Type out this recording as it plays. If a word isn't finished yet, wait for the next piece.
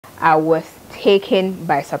I was taken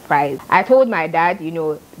by surprise. I told my dad,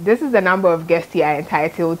 this is the number of guests you are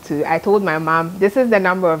entitled to. I told my mom, this is the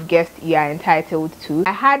number of guests you are entitled to.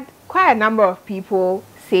 I had quite a number of people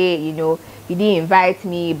say, you didn't invite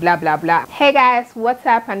me, blah blah blah. Hey guys, what's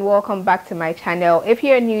up and welcome back to my channel. If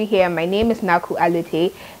you're new here, my name is Naku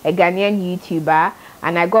Alute, a Ghanaian YouTuber,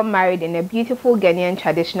 and I got married in a beautiful Ghanaian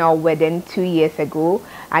traditional wedding 2 years ago.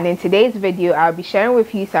 And in today's video, I'll be sharing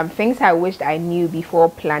with you some things I wished I knew before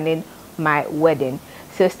planning my wedding.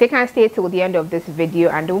 So stick and stay till the end of this video,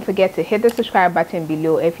 and don't forget to hit the subscribe button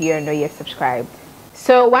below if you're not yet subscribed.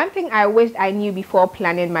 So one thing I wished I knew before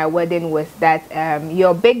planning my wedding was that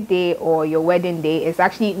your big day or your wedding day is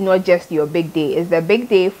actually not just your big day. It's the big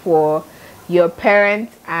day for your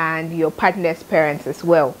parents and your partner's parents as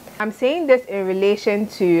well. I'm saying this in relation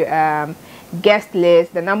to guest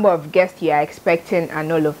list, the number of guests you are expecting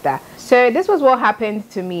and all of that. So this was what happened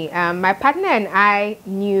to me. My partner and I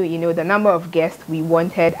knew, the number of guests we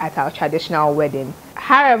wanted at our traditional wedding.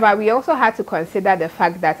 However, we also had to consider the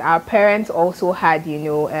fact that our parents also had,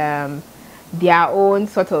 their own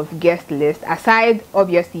sort of guest list, aside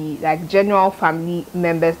obviously like general family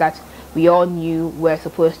members that we all knew were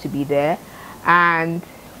supposed to be there. And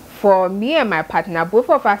for me and my partner, both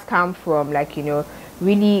of us come from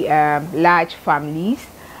really large families,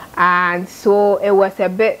 and so it was a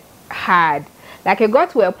bit hard. Like it got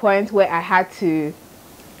to a point where I had to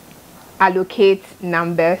allocate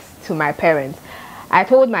numbers to my parents. I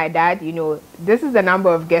told my dad, this is the number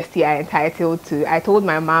of guests you are entitled to. I told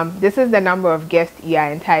my mom, this is the number of guests you are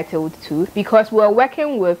entitled to, because we're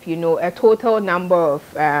working with a total number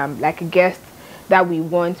of guests that we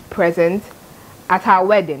want present at our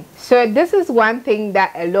wedding. So this is one thing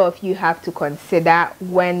that a lot of you have to consider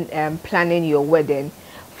when planning your wedding.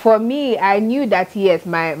 For me, I knew that yes,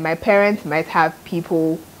 my parents might have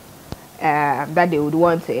people that they would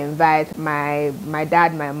want to invite, my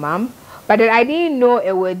dad, my mom, but then I didn't know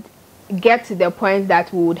it would get to the point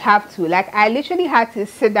that we would have to, I literally had to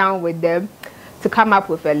sit down with them to come up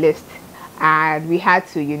with a list. And we had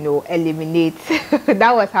to, eliminate.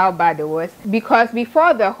 That was how bad it was. Because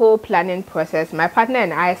before the whole planning process, my partner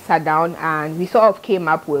and I sat down and we sort of came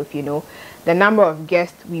up with, the number of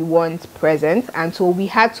guests we want present. And so we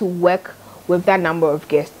had to work with that number of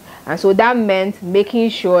guests. And so that meant making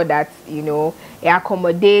sure that, it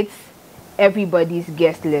accommodates everybody's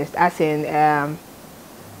guest list. As in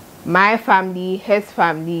my family, his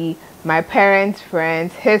family, my parents'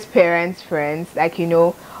 friends, his parents' friends,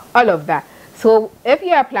 all of that. So if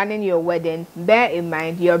you are planning your wedding, bear in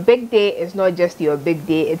mind your big day is not just your big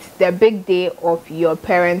day, it's the big day of your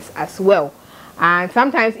parents as well, and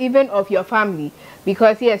sometimes even of your family,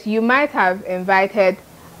 because yes, you might have invited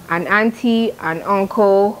an auntie, an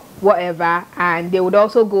uncle, whatever, and they would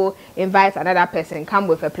also go invite another person, come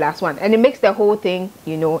with a +1, and it makes the whole thing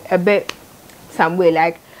a bit some way.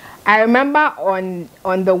 Like I remember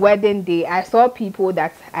on the wedding day, I saw people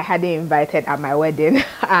that I hadn't invited at my wedding,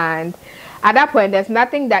 and at that point there's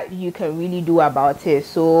nothing that you can really do about it.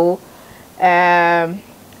 So yeah,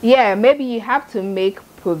 maybe you have to make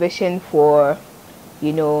provision for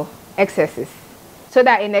excesses, so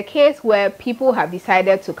that in a case where people have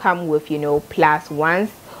decided to come with +1s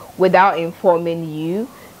without informing you,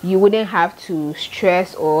 you wouldn't have to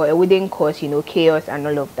stress, or it wouldn't cause chaos and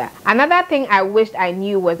all of that. Another thing I wished I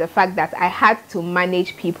knew was the fact that I had to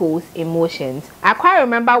manage people's emotions. I quite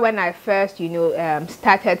remember when I first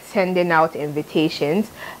started sending out invitations.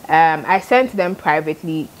 I sent them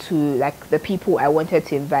privately to the people I wanted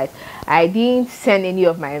to invite. I didn't send any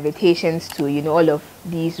of my invitations to all of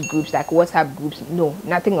these groups, like WhatsApp groups. No,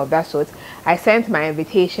 nothing of that sort. I sent my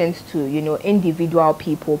invitations to individual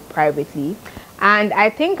people privately. And I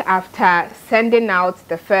think after sending out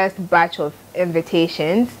the first batch of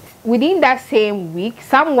invitations, within that same week,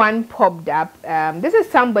 someone popped up. This is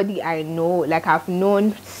somebody I know, I've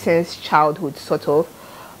known since childhood, sort of,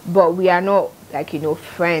 but we are not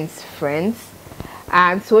friends.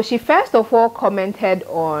 And so she first of all commented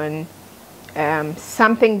on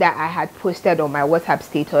something that I had posted on my WhatsApp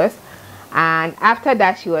status. And after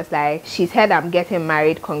that, she was like, she said, I'm getting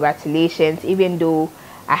married, congratulations, even though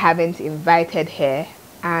I haven't invited her.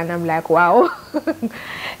 And I'm like, wow.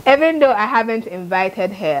 Even though I haven't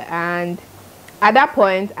invited her. And at that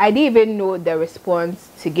point, I didn't even know the response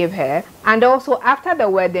to give her. And also after the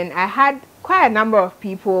wedding, I had quite a number of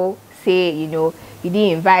people say, you didn't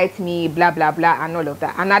invite me, blah blah blah, and all of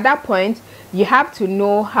that. And at that point, you have to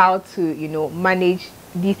know how to manage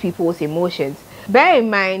these people's emotions. Bear in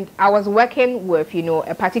mind, I was working with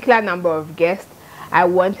a particular number of guests I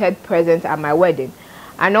wanted present at my wedding.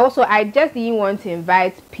 And also I just didn't want to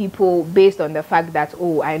invite people based on the fact that,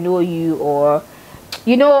 oh, I know you, or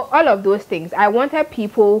you know, all of those things. I wanted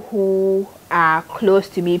people who are close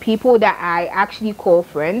to me, people that I actually call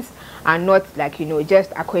friends, and not like, you know,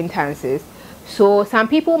 just acquaintances. So some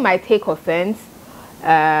people might take offense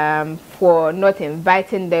for not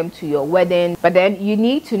inviting them to your wedding, but then you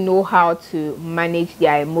need to know how to manage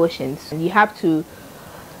their emotions. You have to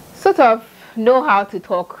sort of know how to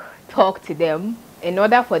talk to them in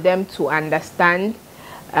order for them to understand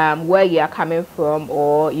where you are coming from,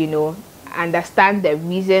 or you know, understand the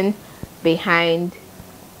reason behind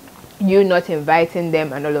you not inviting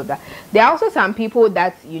them and all of that. There are also some people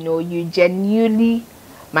that, you know, you genuinely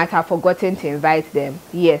might have forgotten to invite them.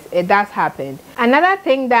 Yes, it does happen. Another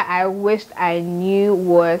thing that I wished I knew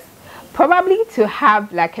was probably to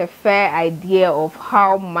have like a fair idea of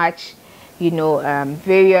how much, you know,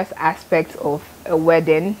 various aspects of a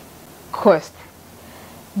wedding cost,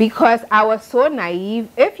 because I was so naive.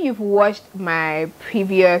 If you've watched my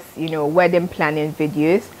previous, you know, wedding planning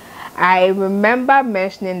videos, I remember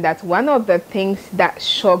mentioning that one of the things that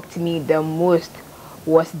shocked me the most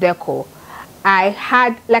was decor.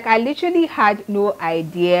 I literally had no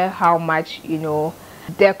idea how much, you know,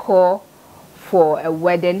 decor for a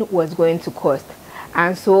wedding was going to cost.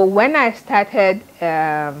 And so when I started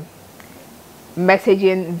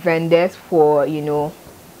messaging vendors for, you know,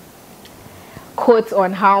 quotes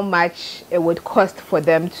on how much it would cost for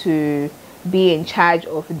them to be in charge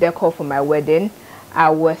of decor for my wedding,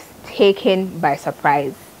 I was taken by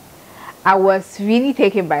surprise. I was really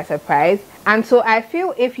taken by surprise. And so I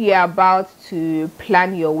feel if you're about to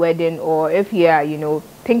plan your wedding, or if you're, you know,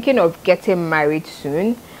 thinking of getting married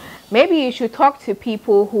soon, maybe you should talk to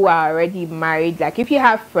people who are already married. Like if you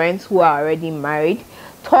have friends who are already married,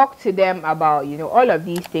 talk to them about, you know, all of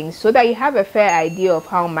these things, so that you have a fair idea of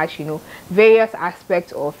how much, you know, various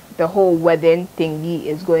aspects of the whole wedding thingy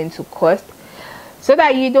is going to cost, so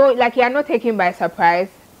that you don't, like, you're not taken by surprise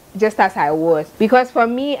just as I was. Because for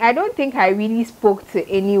me, I don't think I really spoke to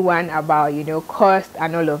anyone about, you know, cost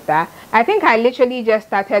and all of that. I think I literally just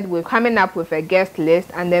started with coming up with a guest list,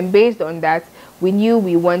 and then based on that, we knew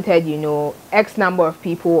we wanted, you know, X number of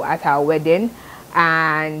people at our wedding,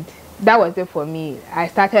 and that was it for me. I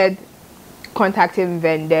started contacting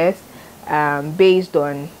vendors based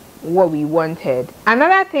on what we wanted.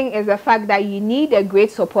 Another thing is the fact that you need a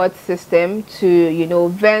great support system to, you know,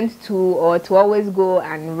 vent to, or to always go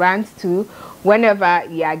and rant to whenever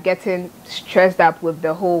you are getting stressed up with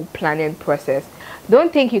the whole planning process.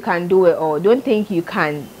 Don't think you can do it all. Don't think you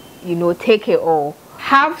can, you know, take it all.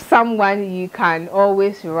 Have someone you can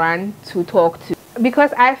always run to talk to,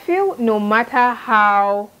 because I feel no matter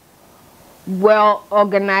how well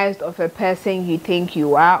organized of a person you think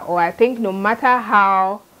you are, or I think no matter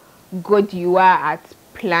how good you are at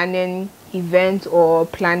planning events or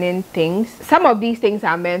planning things, some of these things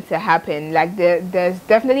are meant to happen. Like there's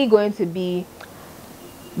definitely going to be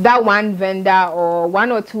that one vendor or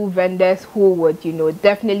one or two vendors who would, you know,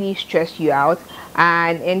 definitely stress you out.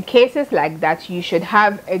 And in cases like that, you should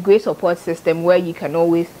have a great support system where you can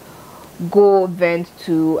always go vent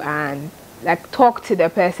to and like talk to the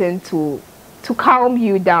person to calm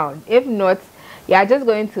you down. If not, you're just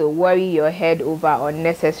going to worry your head over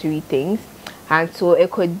unnecessary things. And so it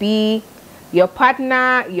could be your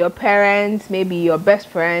partner, your parents, maybe your best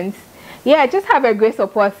friends. Yeah, just have a great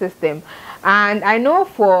support system. And I know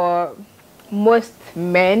for most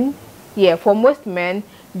men,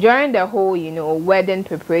 during the whole, you know, wedding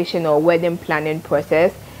preparation or wedding planning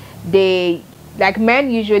process, they, like,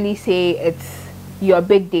 men usually say it's your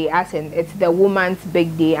big day, as in it's the woman's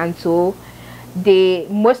big day, and so they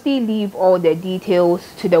mostly leave all the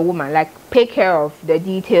details to the woman. Like, take care of the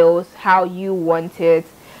details, how you want it,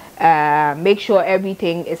 make sure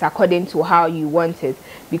everything is according to how you want it,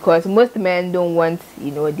 because most men don't want,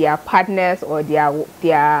 you know, their partners or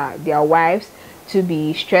their wives to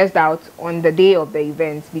be stressed out on the day of the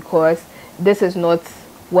event, because this is not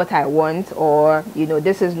what I want, or, you know,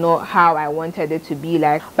 this is not how I wanted it to be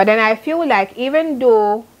like. But then I feel like even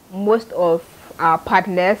though most of our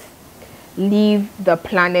partners leave the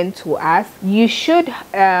planning to us, you should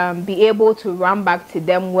be able to run back to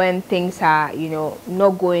them when things are, you know,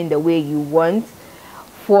 not going the way you want,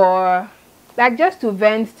 for like just to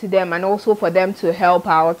vent to them, and also for them to help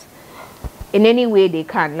out in any way they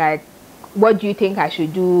can. Like, what do you think I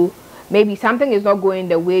should do? Maybe something is not going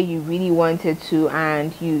the way you really wanted to,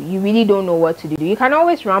 and you really don't know what to do. You can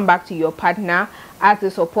always run back to your partner as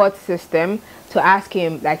a support system to ask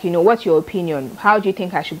him, like, you know, what's your opinion? How do you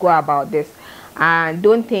think I should go about this? And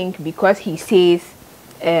don't think because he says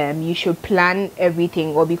you should plan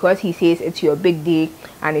everything, or because he says it's your big day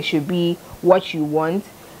and it should be what you want,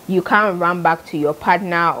 you can't run back to your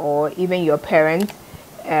partner or even your parents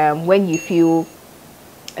when you feel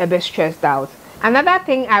a bit stressed out. Another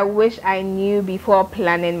thing I wish I knew before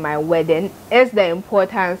planning my wedding is the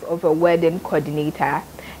importance of a wedding coordinator.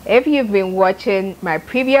 If you've been watching my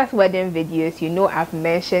previous wedding videos, you know I've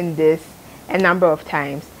mentioned this a number of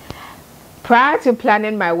times. Prior to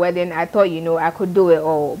planning my wedding, I thought, you know, I could do it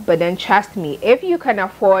all. But then trust me, if you can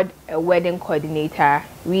afford a wedding coordinator,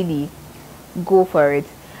 really go for it.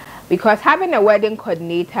 Because having a wedding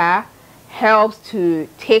coordinator helps to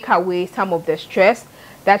take away some of the stress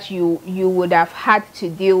that you would have had to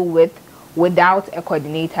deal with without a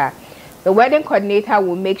coordinator. The wedding coordinator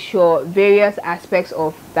will make sure various aspects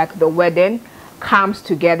of like the wedding comes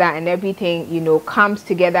together and everything, you know, comes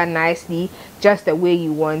together nicely just the way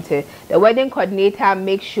you want it. The wedding coordinator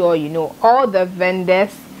makes sure, you know, all the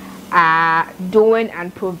vendors are doing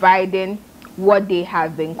and providing what they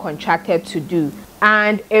have been contracted to do,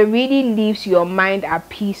 and it really leaves your mind at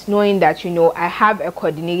peace knowing that, you know, I have a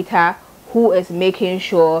coordinator who is making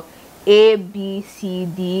sure A, B, C,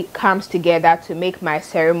 D comes together to make my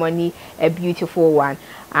ceremony a beautiful one.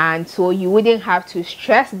 And so you wouldn't have to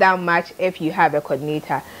stress that much if you have a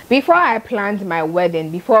coordinator. Before I planned my wedding,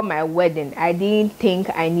 before my wedding, I didn't think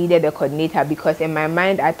I needed a coordinator, because in my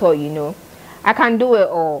mind I thought, you know, I can do it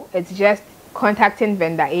all. It's just contacting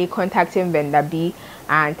vendor A, contacting vendor B,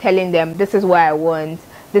 and telling them this is what I want,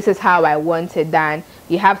 this is how I want it done,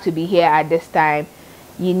 you have to be here at this time,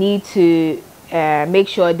 you need to make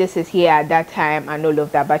sure this is here at that time, and all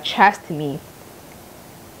of that. But trust me,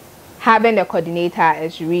 having a coordinator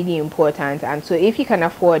is really important, and so if you can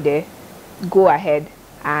afford it, go ahead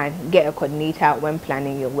and get a coordinator when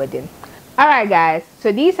planning your wedding. Alright guys,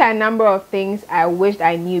 so these are a number of things I wished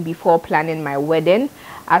I knew before planning my wedding,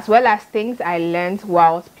 as well as things I learned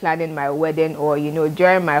whilst planning my wedding, or you know,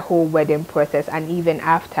 during my whole wedding process and even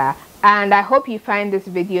after. And I hope you find this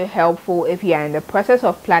video helpful if you are in the process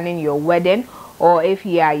of planning your wedding, or if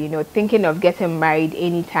you are, you know, thinking of getting married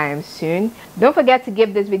anytime soon. Don't forget to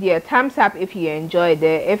give this video a thumbs up if you enjoyed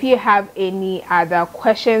it. If you have any other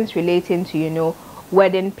questions relating to, you know,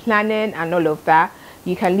 wedding planning and all of that,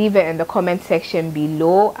 you can leave it in the comment section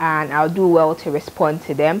below and I'll do well to respond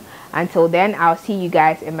to them. Until then, I'll see you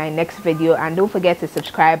guys in my next video, and don't forget to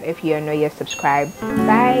subscribe if you are not yet subscribed.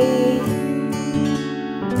 Bye.